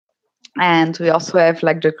And we also have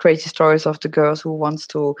like the crazy stories of the girls who wants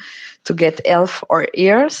to get elf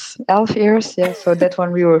ears. Yeah. So that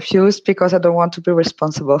one we refused because I don't want to be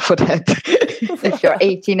responsible for that. If you're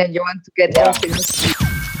 18 and you want to get elf ears.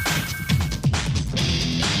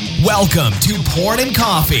 Welcome to Porn and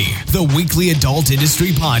Coffee, the weekly adult industry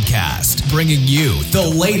podcast, bringing you the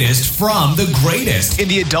latest from the greatest in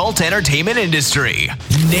the adult entertainment industry.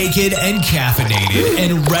 Naked and caffeinated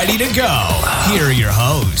and ready to go. Here are your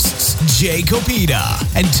hosts, Jay Copita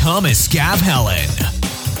and Thomas Scavhellen.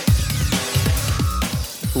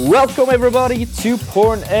 Welcome everybody to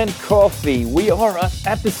Porn and Coffee. We are at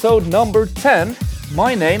episode number 10.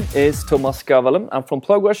 My name is Thomas Scavhellen. I'm from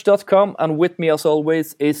plugwash.com, and with me as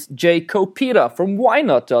always is Jay Copita from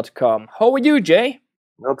whynot.com. How are you, Jay?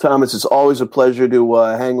 Well, Thomas, it's always a pleasure to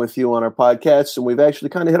hang with you on our podcast, and we've actually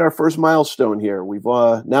kind of hit our first milestone here. We've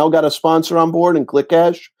now got a sponsor on board in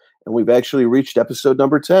ClickCash, and we've actually reached episode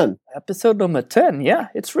number 10. Episode number 10, yeah.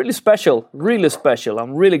 It's really special, really special.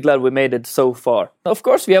 I'm really glad we made it so far. Of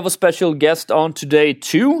course, we have a special guest on today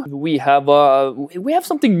too. We have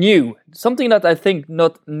something new, something that I think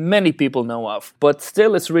not many people know of. But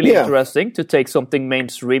still, it's really interesting to take something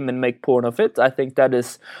mainstream and make porn of it. I think that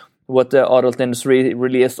is what the adult industry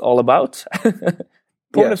really is all about.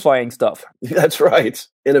 Pornifying stuff. That's right.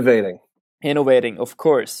 Innovating, of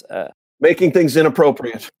course. Making things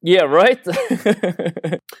inappropriate. Yeah, right?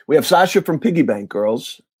 We have Sascha from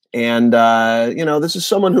Piggybankgirls. And, this is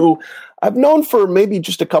someone who I've known for maybe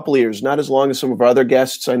just a couple of years, not as long as some of our other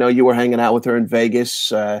guests. I know you were hanging out with her in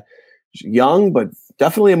Vegas, young, but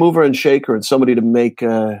definitely a mover and shaker and somebody to make,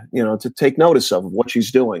 to take notice of what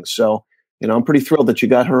she's doing. So, I'm pretty thrilled that you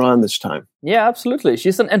got her on this time. Yeah, absolutely.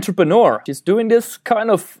 She's an entrepreneur. She's doing this kind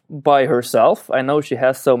of by herself. I know she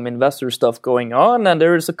has some investor stuff going on, and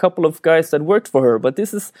there's a couple of guys that worked for her, but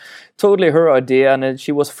this is totally her idea, and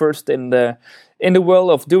she was first in the world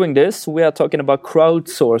of doing this. We are talking about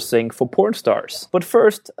crowdsourcing for porn stars. But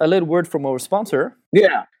first, a little word from our sponsor.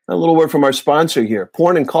 Yeah, a little word from our sponsor here.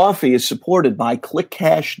 Porn and Coffee is supported by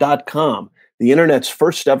ClickCash.com, the internet's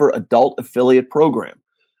first ever adult affiliate program.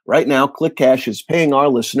 Right now, ClickCash is paying our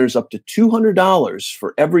listeners up to $200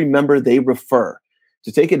 for every member they refer.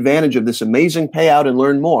 To take advantage of this amazing payout and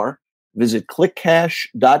learn more, visit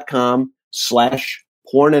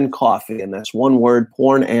clickcash.com/porn and coffee. And that's one word,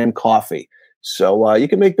 porn and coffee. So you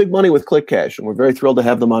can make big money with ClickCash. And we're very thrilled to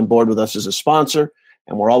have them on board with us as a sponsor.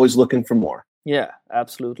 And we're always looking for more. Yeah,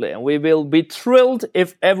 absolutely. And we will be thrilled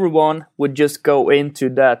if everyone would just go into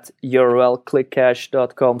that URL,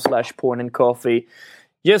 clickcash.com/porn and coffee.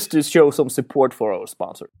 Just to show some support for our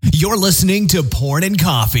sponsor. You're listening to Porn and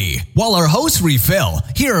Coffee. While our hosts refill,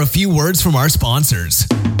 here are a few words from our sponsors.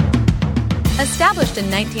 Established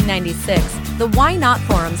in 1996, the Why Not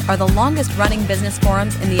forums are the longest-running business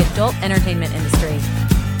forums in the adult entertainment industry.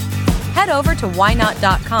 Head over to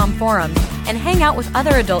whynot.com forums and hang out with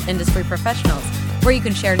other adult industry professionals, where you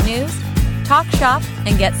can share news, talk shop,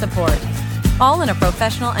 and get support, all in a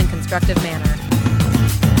professional and constructive manner.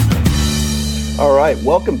 All right,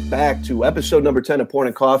 welcome back to episode number 10 of Porn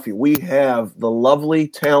and Coffee. We have the lovely,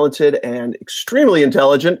 talented, and extremely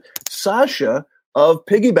intelligent Sascha of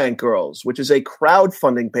Piggybankgirls, which is a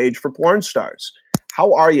crowdfunding page for porn stars.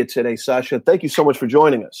 How are you today, Sascha? Thank you so much for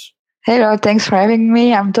joining us. Hello, thanks for having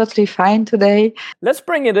me. I'm totally fine today. Let's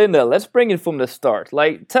bring it in there. Let's bring it from the start.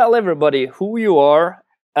 Tell everybody who you are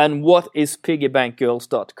and what is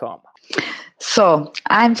piggybankgirls.com. So,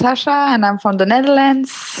 I'm Sascha and I'm from the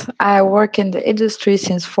Netherlands. I work in the industry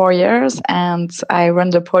since 4 years and I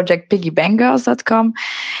run the project Piggybankgirls.com.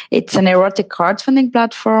 It's an erotic crowdfunding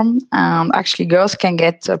platform. Actually, girls can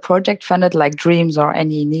get a project funded, like dreams or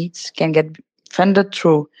any needs can get funded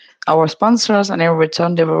through our sponsors, and in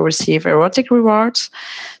return they will receive erotic rewards.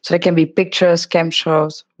 So they can be pictures, cam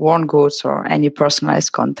shows, worn goods, or any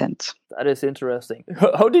personalized content. That is interesting.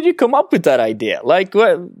 How did you come up with that idea?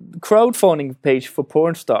 Crowdfunding page for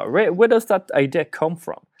porn star. Where does that idea come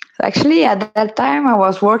from? Actually, at that time, I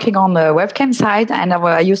was working on the webcam side, and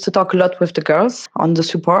I used to talk a lot with the girls on the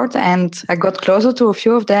support, and I got closer to a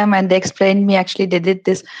few of them, and they explained me actually they did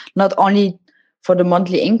this not only for the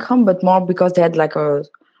monthly income, but more because they had like a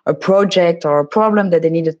project or a problem that they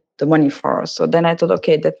needed the money for. So then I thought,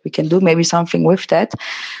 okay, that we can do maybe something with that.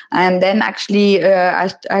 And then actually I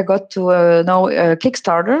got to know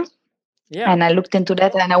Kickstarter. Yeah. And I looked into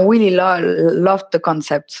that and I really loved the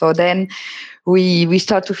concept. So then we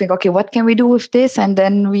start to think, okay, what can we do with this? And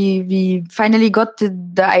then we finally got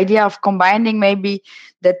the idea of combining maybe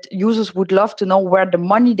that users would love to know where the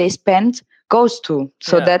money they spend goes to.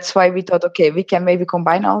 So that's why we thought, okay, we can maybe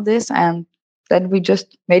combine all this. And then we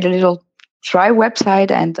just made a little try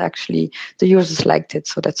website, and actually the users liked it.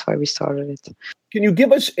 So that's why we started it. Can you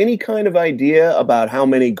give us any kind of idea about how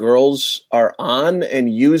many girls are on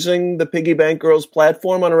and using the Piggybankgirls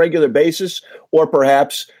platform on a regular basis, or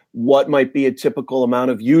perhaps what might be a typical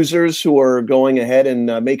amount of users who are going ahead and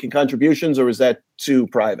making contributions, or is that too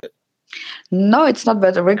private? No, it's not,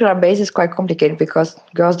 but a regular basis is quite complicated because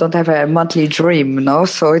girls don't have a monthly dream,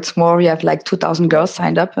 So it's more, we have like 2,000 girls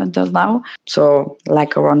signed up until now. So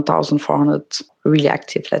like around 1,400 really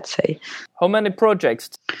active, let's say. How many projects?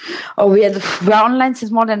 Oh, we're online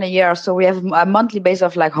since more than a year. So we have a monthly base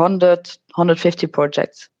of like 100, 150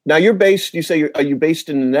 projects. Now you're based, are you based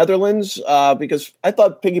in the Netherlands? Because I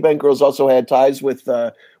thought Piggybankgirls also had ties with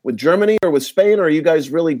Germany or with Spain, or are you guys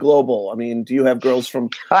really global? I mean, do you have girls from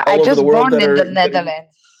all over the world? I just born in the Netherlands.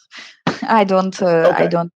 I don't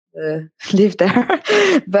live there.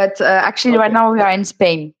 But actually right now we are in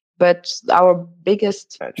Spain. But our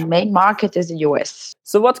biggest main market is the US.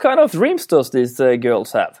 So what kind of dreams does these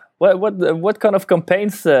girls have? What kind of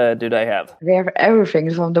campaigns do they have? They have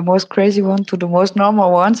everything from the most crazy one to the most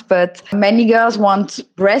normal ones. But many girls want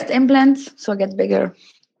breast implants, so get bigger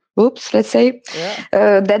boobs, let's say.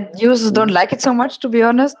 Yeah. That users don't like it so much, to be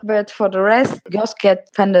honest. But for the rest, girls get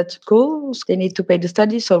funded schools. They need to pay the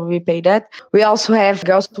study, so we pay that. We also have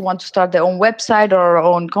girls who want to start their own website or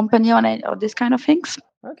own company on it, or this kind of things.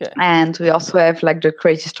 Okay. And we also have like the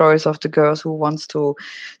crazy stories of the girls who wants to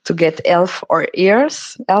get elf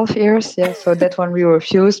ears. Yeah. So that one we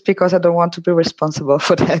refused because I don't want to be responsible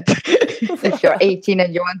for that. If you're 18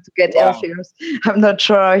 and you want to get elf ears, I'm not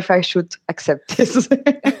sure if I should accept this.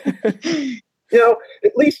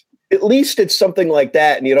 At least it's something like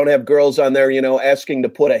that, and you don't have girls on there, asking to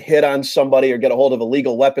put a hit on somebody or get a hold of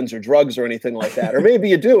illegal weapons or drugs or anything like that. Or maybe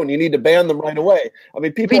you do, and you need to ban them right away. I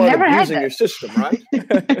mean, people aren't abusing your system, right?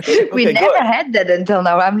 We never had that until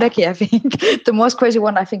now. I'm lucky, I think. The most crazy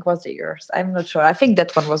one, I think, was the ears. I'm not sure. I think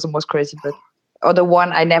that one was the most crazy, but other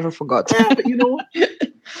one I never forgot. Yeah, but you know what?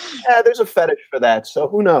 Yeah, there's a fetish for that. So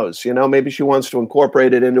who knows? Maybe she wants to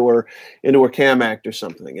incorporate it into her cam act or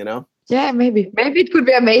something, Yeah, maybe. Maybe it could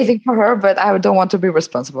be amazing for her, but I don't want to be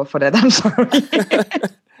responsible for that. I'm sorry.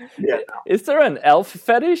 Yeah. Is there an elf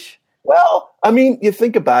fetish? Well, I mean, you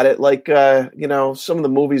think about it, like, some of the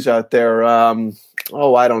movies out there, I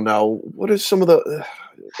don't know. What are some of the...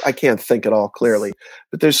 I can't think at all clearly.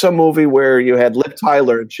 But there's some movie where you had Liv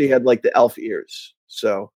Tyler and she had like the elf ears.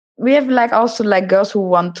 So... We have also girls who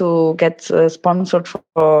want to get sponsored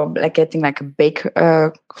for getting a bake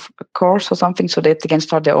course or something so that they can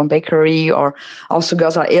start their own bakery, or also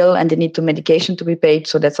girls are ill and they need medication to be paid.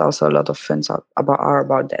 So that's also a lot of funds are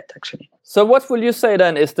about that actually. So what will you say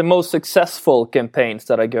then is the most successful campaigns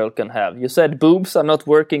that a girl can have? You said boobs are not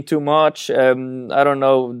working too much. I don't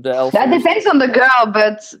know. That depends on the girl,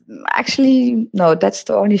 but actually, no, that's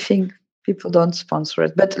the only thing. People don't sponsor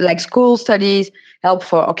it. But school studies, help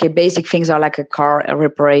for, basic things are like a car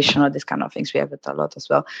reparation or this kind of things. We have it a lot as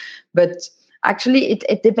well. But actually,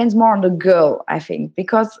 it depends more on the girl, I think,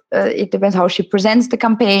 because it depends how she presents the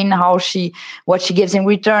campaign, what she gives in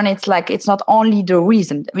return. It's not only the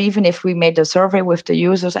reason. Even if we made a survey with the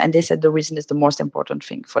users and they said the reason is the most important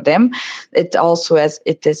thing for them, it also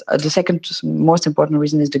the second most important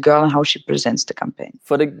reason is the girl and how she presents the campaign.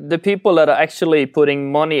 For the people that are actually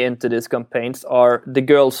putting money into these campaigns are the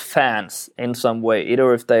girls' fans in some way,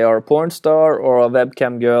 either if they are a porn star or a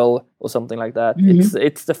webcam girl or something like that. Mm-hmm.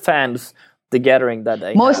 It's the fans. The gathering that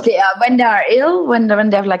they mostly when they are ill, when they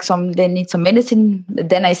have they need some medicine.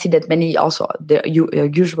 Then I see that many also the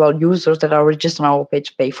usual users that are registered on our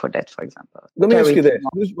page pay for that. For example, let me ask you this: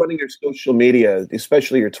 who's running your social media,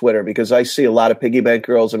 especially your Twitter? Because I see a lot of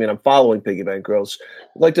Piggybankgirls. I mean, I'm following Piggybankgirls.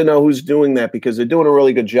 I'd like to know who's doing that because they're doing a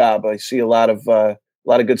really good job. I see a lot of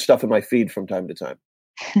good stuff in my feed from time to time.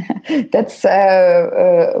 That's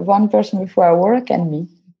one person before I work and me.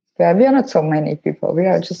 We are not so many people. We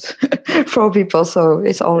are just 4 people, so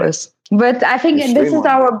it's always. But I think this is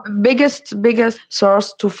our biggest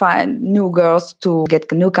source to find new girls to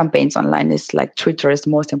get new campaigns online. Is Twitter is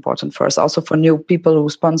the most important for us. Also for new people who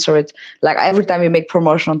sponsor it. Every time we make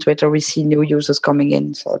promotion on Twitter, we see new users coming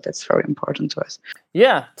in. So that's very important to us.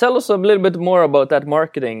 Yeah, tell us a little bit more about that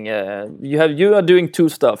marketing. You are doing 2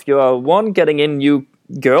 stuff. You are one getting in new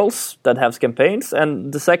girls that have campaigns,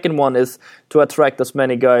 and the second one is to attract as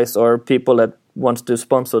many guys or people that wants to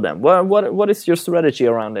sponsor them? What is your strategy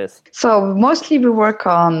around this? So mostly we work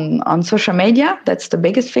on social media. That's the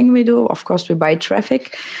biggest thing we do. Of course, we buy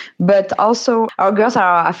traffic, but also our girls are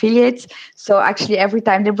our affiliates. So actually every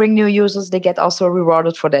time they bring new users, they get also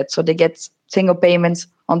rewarded for that. So they get single payments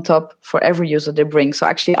on top for every user they bring. So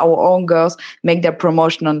actually our own girls make their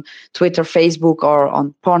promotion on Twitter, Facebook, or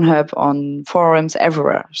on Pornhub, on forums,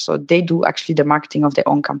 everywhere. So they do actually the marketing of their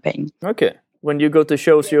own campaign. Okay. When you go to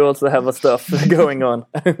shows, you also have a stuff going on.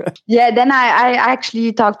 Yeah, then I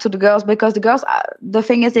actually talk to the girls, because the girls, the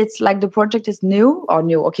thing is, it's like the project is new.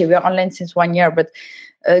 Okay, we're online since 1 year, but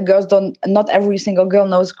girls not every single girl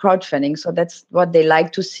knows crowdfunding. So that's what they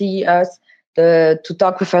like to see us, to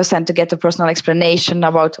talk with us and to get a personal explanation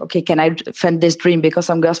about, okay, can I fund this dream? Because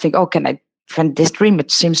some girls think, oh, can I fund this dream?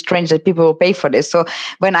 It seems strange that people will pay for this. So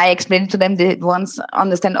when I explain it to them, they once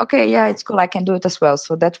understand, okay, yeah, it's cool, I can do it as well.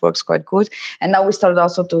 So that works quite good. And now we started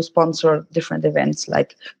also to sponsor different events.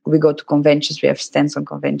 Like we go to conventions, we have stands on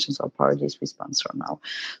conventions or parties we sponsor now.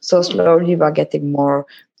 So slowly we're getting more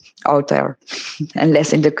out there and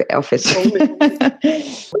less in the office.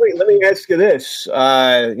 Let me ask you this.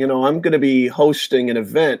 I'm going to be hosting an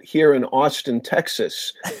event here in Austin,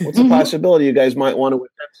 Texas. What's the possibility you guys might want to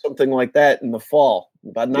attend something like that in the fall?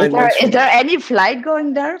 About 9 months. Is there any flight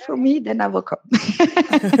going there for me? Then I will come.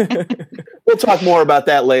 We'll talk more about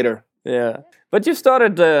that later. Yeah. But you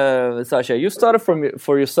started, Sascha. You started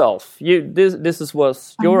for yourself. This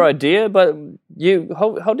was your idea, but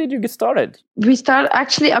how did you get started? We started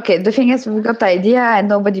actually. Okay, the thing is, we got the idea and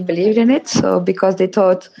nobody believed in it. So because they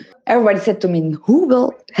thought, everybody said to me, "Who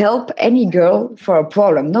will help any girl for a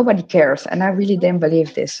problem? Nobody cares." And I really didn't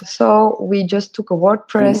believe this. So we just took a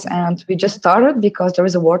WordPress and we just started, because there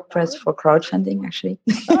is a WordPress for crowdfunding actually.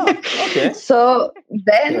 Oh, okay. So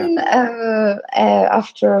then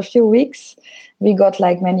after a few weeks, we got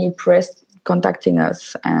like many press contacting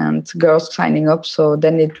us and girls signing up. So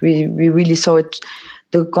then we really saw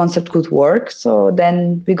the concept could work. So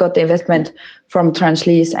then we got the investment from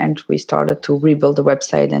Translease and we started to rebuild the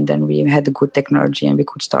website, and then we had a good technology and we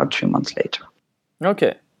could start 3 months later.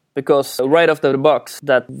 Okay. Because right after the box,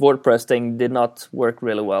 that WordPress thing did not work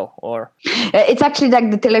really well, or? It's actually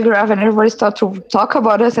like the Telegraph, and everybody started to talk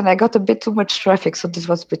about us, and I got a bit too much traffic, so this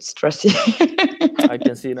was a bit stressy. I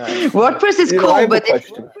can see that. WordPress is cool, but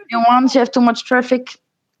if once you have too much traffic,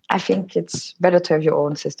 I think it's better to have your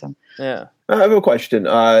own system. Yeah. I have a question.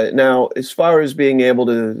 Now, as far as being able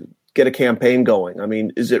to get a campaign going, I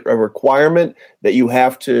mean, is it a requirement that you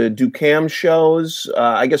have to do cam shows?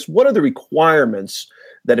 I guess, what are the requirements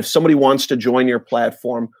that if somebody wants to join your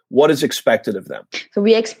platform, what is expected of them? So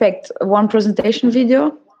we expect one presentation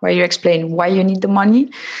video where you explain why you need the money,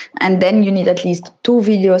 and then you need at least 2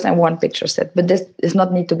 videos and 1 picture set. But this does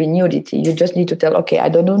not need to be nudity. You just need to tell, okay, I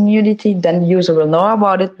don't do nudity, then the user will know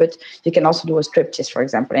about it, but you can also do a striptease, for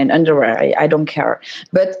example, in underwear. I don't care.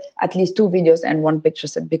 But at least 2 videos and 1 picture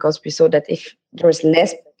set, because we saw that if there is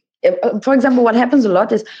less, for example, what happens a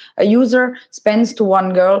lot is a user spends to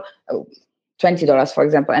one girl $20, for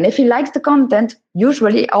example. And if he likes the content,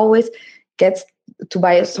 usually always gets to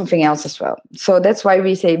buy something else as well. So that's why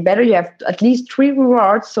we say better you have at least 3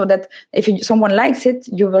 rewards, so that if someone likes it,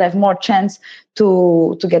 you will have more chance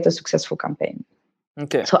to get a successful campaign.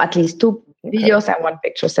 Okay. So at least 2 videos and 1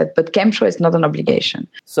 picture set, but Camshow is not an obligation.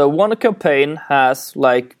 So one campaign has,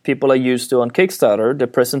 like people are used to on Kickstarter, the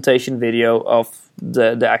presentation video of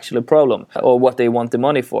the actual problem or what they want the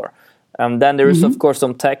money for. Then there is, of course,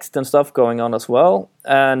 some text and stuff going on as well.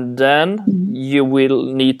 And then you will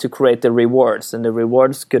need to create the rewards. And the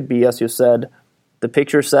rewards could be, as you said, the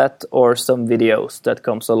picture set or some videos that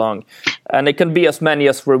comes along. And it can be as many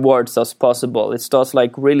as rewards as possible. It starts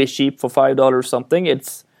like really cheap for $5 something.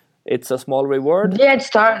 It's a small reward. Yeah, it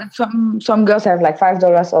starts. Some girls have like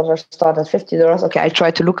 $5, others start at $50. Okay, I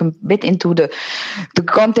try to look a bit into the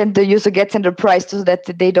content the user gets and the price, so that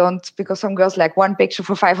they don't, because some girls like 1 picture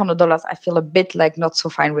for $500. I feel a bit like not so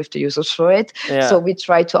fine with the user for it. Yeah. So we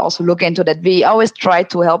try to also look into that. We always try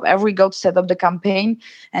to help every girl to set up the campaign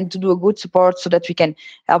and to do a good support, so that we can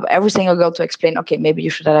help every single girl to explain, okay, maybe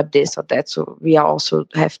you should adapt this or that. So we also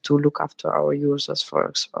have to look after our users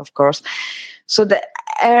first, of course. So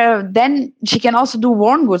then she can also do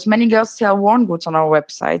worn goods. Many girls sell worn goods on our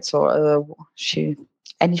website. So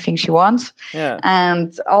anything she wants. Yeah.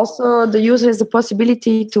 And also the user has the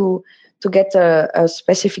possibility to get a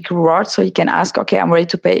specific reward. So you can ask, okay, I'm ready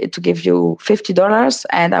to give you $50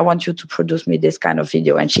 and I want you to produce me this kind of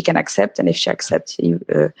video. And she can accept. And if she accepts,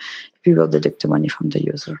 we will deduct the money from the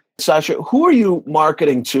user. Sascha, who are you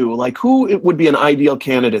marketing to? Like, who would be an ideal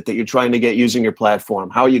candidate that you're trying to get using your platform?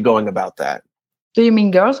 How are you going about that? Do you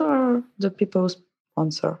mean girls or the people who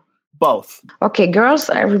sponsor? Both. Okay, girls,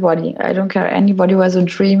 everybody. I don't care. Anybody who has a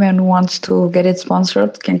dream and wants to get it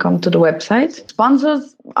sponsored can come to the website.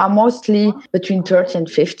 Sponsors are mostly between 30 and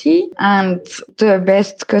 50. And the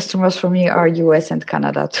best customers for me are US and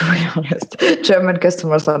Canada, to be honest. German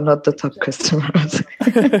customers are not the top customers.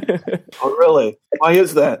 Oh, really? Why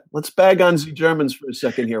is that? Let's bag on the Germans for a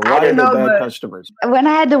second here. Why are they bad customers? When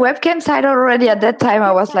I had the webcam site already at that time,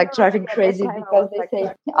 I was like driving crazy because they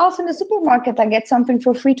say, also in the supermarket, I get something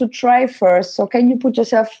for free to try first. So can you put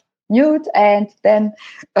yourself mute and then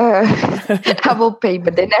I will pay,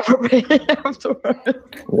 but they never pay afterwards.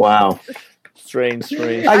 Wow. Strange.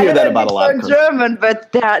 I hear that about a lot of German,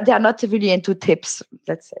 but they are not really into tips.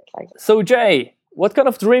 Let's say it like that. So Jay, what kind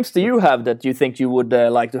of dreams do you have that you think you would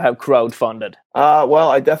like to have crowdfunded? Well,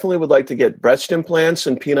 I definitely would like to get breast implants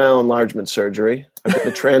and penile enlargement surgery. I've got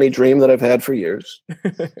a tranny dream that I've had for years.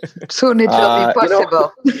 Soon it will be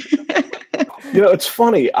possible. It's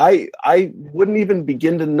funny. I wouldn't even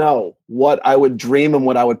begin to know what I would dream and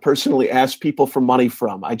what I would personally ask people for money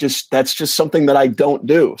from. That's just something that I don't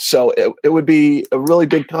do. So it would be a really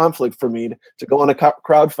big conflict for me to go on a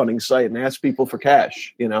crowdfunding site and ask people for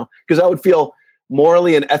cash, because I would feel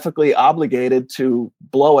morally and ethically obligated to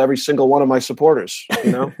blow every single one of my supporters,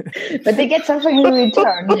 But they get something in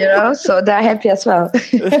return, so they're happy as well.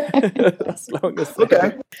 As long as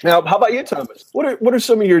okay. Now, how about you, Thomas? What are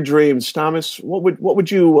some of your dreams, Thomas? What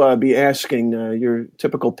would you be asking your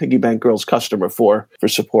typical Piggybankgirls customer for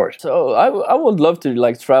support? So I would love to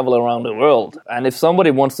travel around the world, and if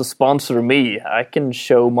somebody wants to sponsor me, I can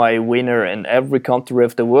show my winner in every country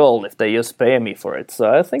of the world if they just pay me for it.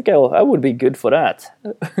 So I think I would be good for that.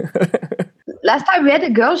 Last time we had a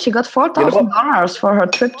girl, she got $4,000 for her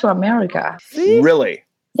trip to America. See? Really?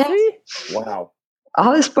 Yes. Wow.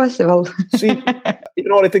 All is possible. See, you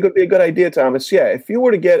know what I think would be a good idea, Thomas? Yeah, if you were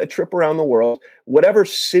to get a trip around the world, whatever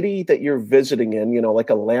city that you're visiting in, like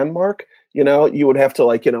a landmark, you would have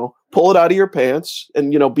to pull it out of your pants and,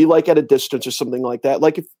 be at a distance or something like that.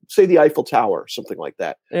 Like if, say, the Eiffel Tower or something like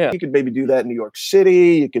that. Yeah. You could maybe do that in New York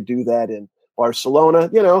City. You could do that in Barcelona,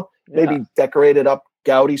 maybe decorate it up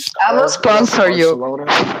Gaudi style. I will sponsor you.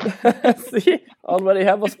 See, already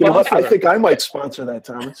have a sponsor. I think I might sponsor that,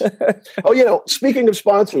 Thomas. Oh, speaking of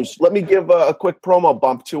sponsors, let me give a quick promo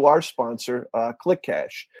bump to our sponsor,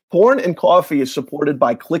 ClickCash. Porn and Coffee is supported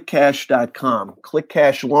by ClickCash.com.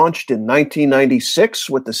 ClickCash launched in 1996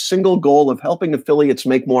 with the single goal of helping affiliates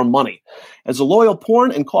make more money. As a loyal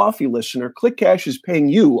Porn and Coffee listener, ClickCash is paying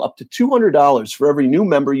you up to $200 for every new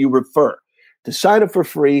member you refer. To sign up for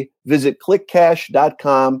free, visit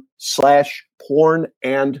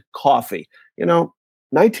clickcash.com/pornandcoffee.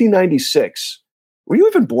 1996. Were you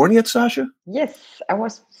even born yet, Sascha? Yes, I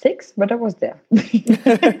was 6, but I was there.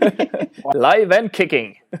 Live and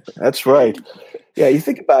kicking. That's right. Yeah, you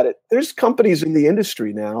think about it. There's companies in the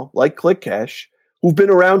industry now, like ClickCash, who've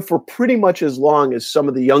been around for pretty much as long as some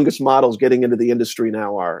of the youngest models getting into the industry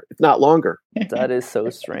now are, if not longer. That is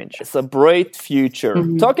so strange. It's a bright future.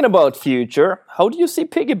 Mm-hmm. Talking about future, how do you see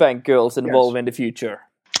Piggybankgirls involved in the future?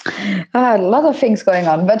 A lot of things going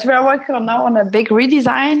on, but we're working now on a big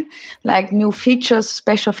redesign, like new features,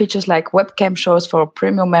 special features like webcam shows for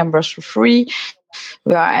premium members for free.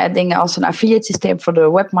 We are adding also an affiliate system for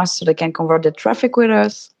the webmasters so they can convert the traffic with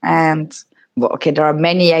us. And there are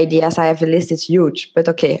many ideas. I have a list. It's huge, but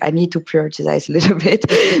I need to prioritize a little bit.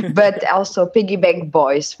 But also Piggybank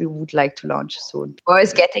Boys, we would like to launch soon.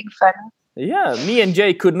 Boys getting fun. Yeah, me and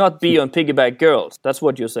Jay could not be on Piggybankgirls. That's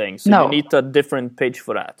what you're saying. So no. You need a different page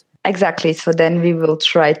for that. Exactly. So then we will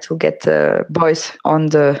try to get the boys on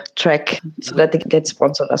the track so that they get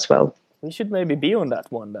sponsored as well. We should maybe be on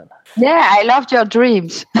that one then. Yeah, I loved your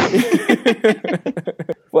dreams.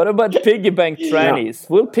 What about Piggybank trannies?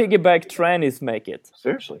 Will Piggybank trannies make it?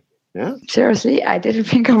 Seriously? Yeah. Seriously, I didn't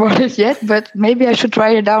think about it yet, but maybe I should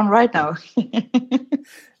write it down right now.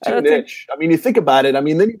 Too niche. You think about it. Then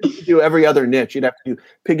you have to do every other niche. You'd have to do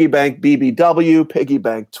Piggybank BBW,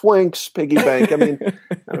 Piggybank Twinks, Piggybank.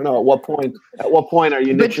 I don't know at what point are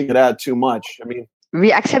you niching it out too much?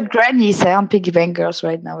 We accept grannies on Piggybankgirls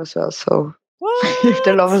right now as well. So if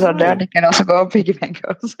the lovers are there, they can also go on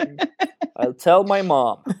Piggybankgirls. I'll tell my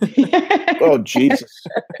mom. Oh, Jesus.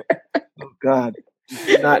 Oh, God.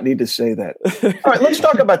 You do not need to say that. All right, let's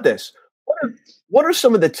talk about this. What are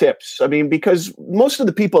some of the tips? Because most of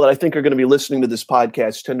the people that I think are going to be listening to this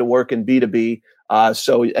podcast tend to work in B2B.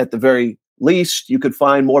 So at the very least, you could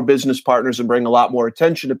find more business partners and bring a lot more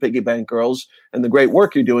attention to Piggybankgirls and the great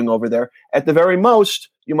work you're doing over there. At the very most,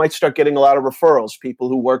 you might start getting a lot of referrals, people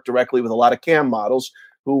who work directly with a lot of cam models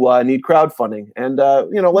who need crowdfunding. And,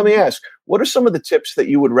 let me ask, what are some of the tips that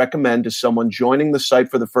you would recommend to someone joining the site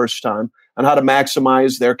for the first time on how to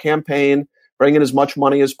maximize their campaign, bring in as much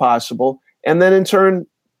money as possible, and then in turn,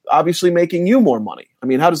 obviously making you more money? I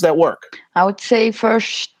mean, how does that work? I would say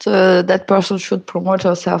first that person should promote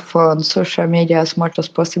herself on social media as much as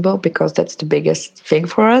possible, because that's the biggest thing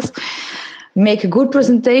for us. Make a good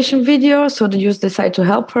presentation video so the users decide to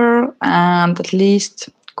help her, and at least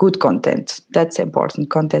good content. That's important.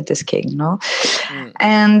 Content is king, no?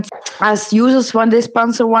 And as users, when they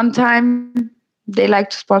sponsor one time, they like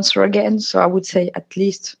to sponsor again. So I would say at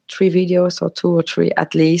least 3 videos, or 2 or 3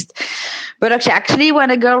 at least. But actually, when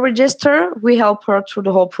a girl registers, we help her through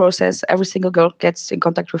the whole process. Every single girl gets in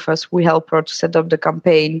contact with us. We help her to set up the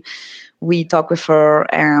campaign. We talk with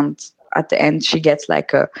her, and at the end, she gets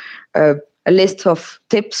like a list of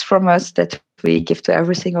tips from us that we give to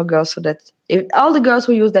every single girl, so that if all the girls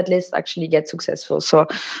who use that list actually get successful. So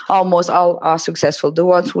almost all are successful. The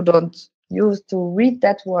ones who don't use to read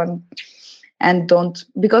that one and don't,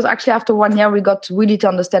 because actually after 1 year we got really to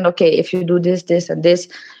understand, okay, if you do this, this, and this,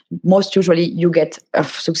 most usually you get a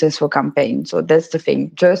successful campaign. So that's the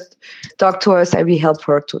thing. Just talk to us and we help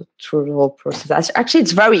her through the whole process. Actually,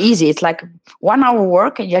 it's very easy. It's like 1 hour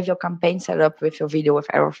work and you have your campaign set up with your video, with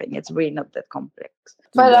everything. It's really not that complex.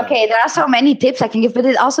 But okay, there are so many tips I can give, but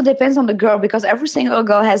it also depends on the girl, because every single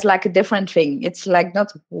girl has like a different thing. It's like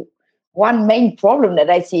not one main problem that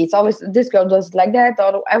I see. It's always this girl does it like that,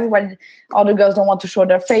 or all the girls don't want to show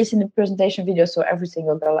their face in the presentation video. So every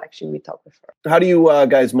single girl, actually, we talk with her. How do you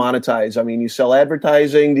guys monetize? I mean, you sell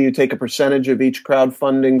advertising. Do you take a percentage of each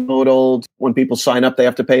crowdfunding total? When people sign up, they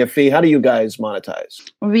have to pay a fee. How do you guys monetize?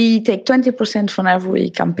 We take 20% from every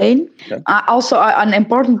campaign. Okay. Also, an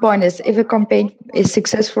important point is if a campaign is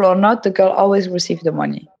successful or not, the girl always receives the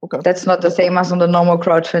money. Okay. That's not the same as on the normal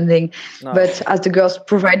crowdfunding. No. But as the girls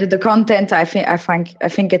provided the content, I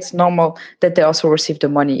think it's normal that they also receive the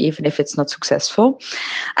money, even if it's not successful.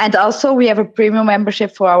 And also, we have a premium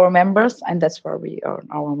membership for our members, and that's where we earn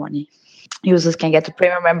our money. Users can get a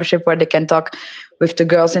premium membership where they can talk with the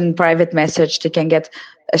girls in private message. They can get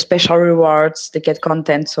special rewards. They get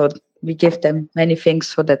content. So we give them many things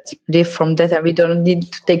so that live from that, and we don't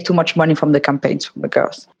need to take too much money from the campaigns from the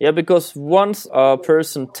girls. Yeah, because once a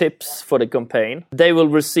person tips for the campaign, they will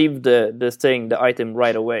receive the item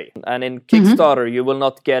right away. And in Kickstarter, you will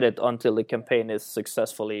not get it until the campaign is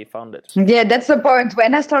successfully funded. Yeah, that's the point.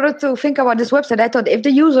 When I started to think about this website, I thought if the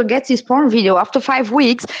user gets his porn video after 5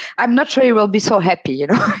 weeks, I'm not sure he will be so happy, you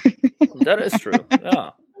know. That is true. Yeah.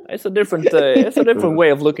 It's a different way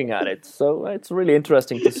of looking at it. So it's really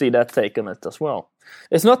interesting to see that take on it as well.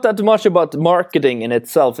 It's not that much about marketing in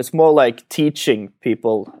itself. It's more like teaching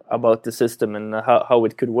people about the system and how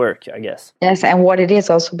it could work, I guess. Yes, and what it is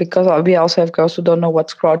also, because we also have girls who don't know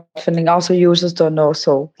what's crowdfunding. Also, users don't know.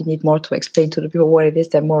 So we need more to explain to the people what it is.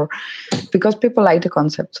 They're more, because people like the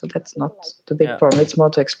concept. So that's not the big problem. It's more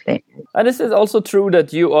to explain. And is it also true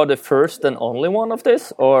that you are the first and only one of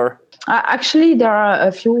this, or? Actually, there are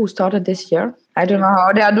a few who started this year. I don't know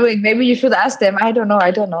how they are doing. Maybe you should ask them. I don't know. I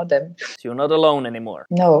don't know them. You're not alone anymore.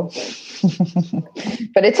 No.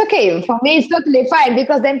 But it's okay. For me, it's totally fine,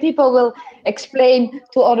 because then people will explain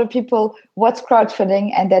to other people what's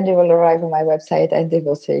crowdfunding, and then they will arrive on my website and they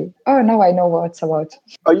will say, oh, now I know what it's about.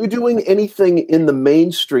 Are you doing anything in the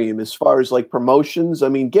mainstream as far as like promotions? I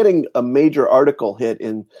mean, getting a major article hit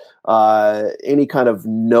in any kind of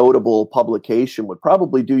notable publication would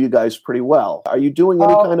probably do you guys pretty well. Are you doing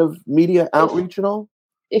any kind of media outreach at all?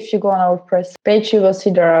 If you go on our press page, you will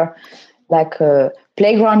see there are like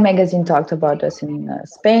Playground magazine talked about us in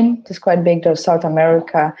Spain. It's quite big. There's South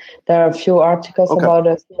America. There are a few articles about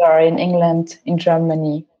us. There are in England, in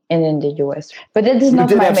Germany, and in the US. But that is not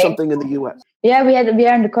my main. You did have something in the US. Yeah, we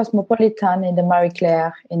are in the Cosmopolitan, in the Marie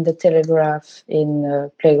Claire, in the Telegraph, in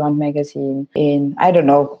Playground magazine, in, I don't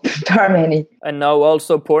know, there are many. And now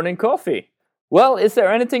also Porn and Coffee. Well, is there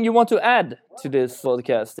anything you want to add to this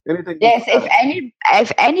podcast? Yes,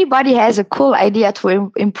 if anybody has a cool idea to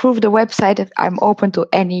improve the website, I'm open to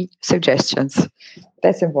any suggestions.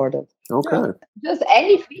 That's important. Okay. Just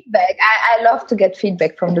any feedback. I love to get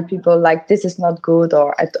feedback from the people, like this is not good,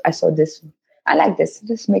 or I saw this. I like this.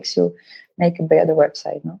 This makes you make a better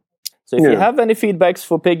website, no? So if you have any feedbacks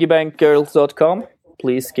for piggybankgirls.com,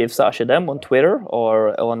 please give Sascha them on Twitter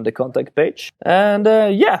or on the contact page. And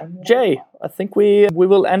Jay, I think we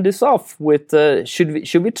will end this off with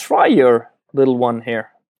should we try your little one here?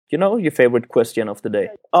 You know, your favorite question of the day.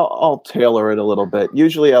 I'll tailor it a little bit.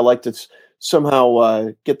 Usually I like to somehow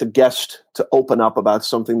get the guest to open up about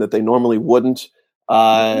something that they normally wouldn't.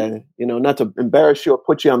 Not to embarrass you or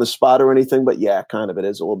put you on the spot or anything, but yeah, kind of it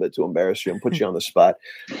is a little bit to embarrass you and put you on the spot.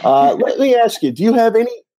 Let me ask you, do you have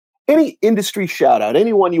any industry shout out,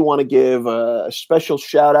 anyone you want to give a special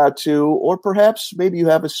shout out to, or perhaps maybe you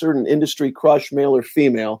have a certain industry crush, male or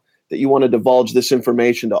female, that you want to divulge this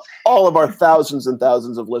information to all of our thousands and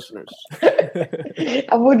thousands of listeners?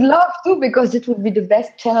 I would love to, because it would be the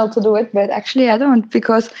best channel to do it, but actually I don't,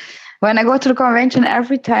 because when I go to the convention,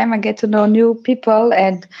 every time I get to know new people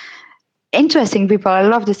and interesting people. I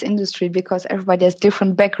love this industry because everybody has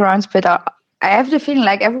different backgrounds, but I have the feeling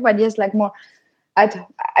like everybody is like more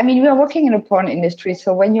we are working in a porn industry,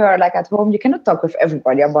 so when you are like at home, you cannot talk with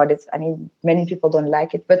everybody about it. I mean, many people don't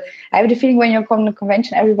like it, but I have the feeling when you come to a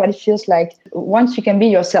convention, everybody feels like once you can be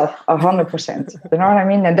yourself 100%. You know what I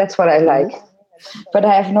mean? And that's what I like. But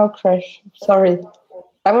I have no crush. Sorry.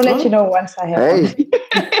 I will let you know once I have one.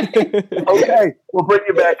 Okay, we'll bring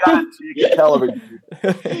you back on so you can tell everybody.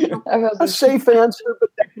 A safe answer, but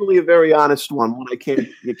definitely a very honest one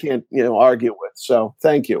you can't argue with. So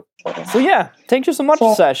thank you. So yeah, thank you so much,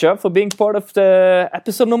 Sascha, for being part of the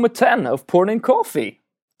episode number 10 of Porn and Coffee.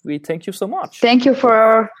 We thank you so much. Thank you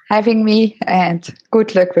for having me, and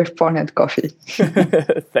good luck with Porn and Coffee.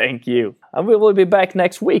 Thank you. And we will be back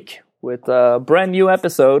next week with a brand new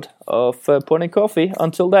episode of Porn and Coffee.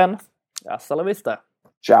 Until then, hasta la vista.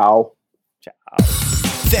 Ciao. Ciao.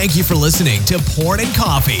 Thank you for listening to Porn and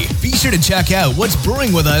Coffee. Be sure to check out what's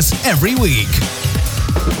brewing with us every week.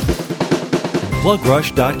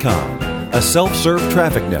 PlugRush.com, a self-serve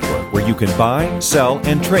traffic network where you can buy, sell,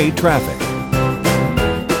 and trade traffic.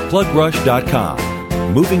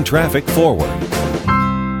 PlugRush.com, moving traffic forward.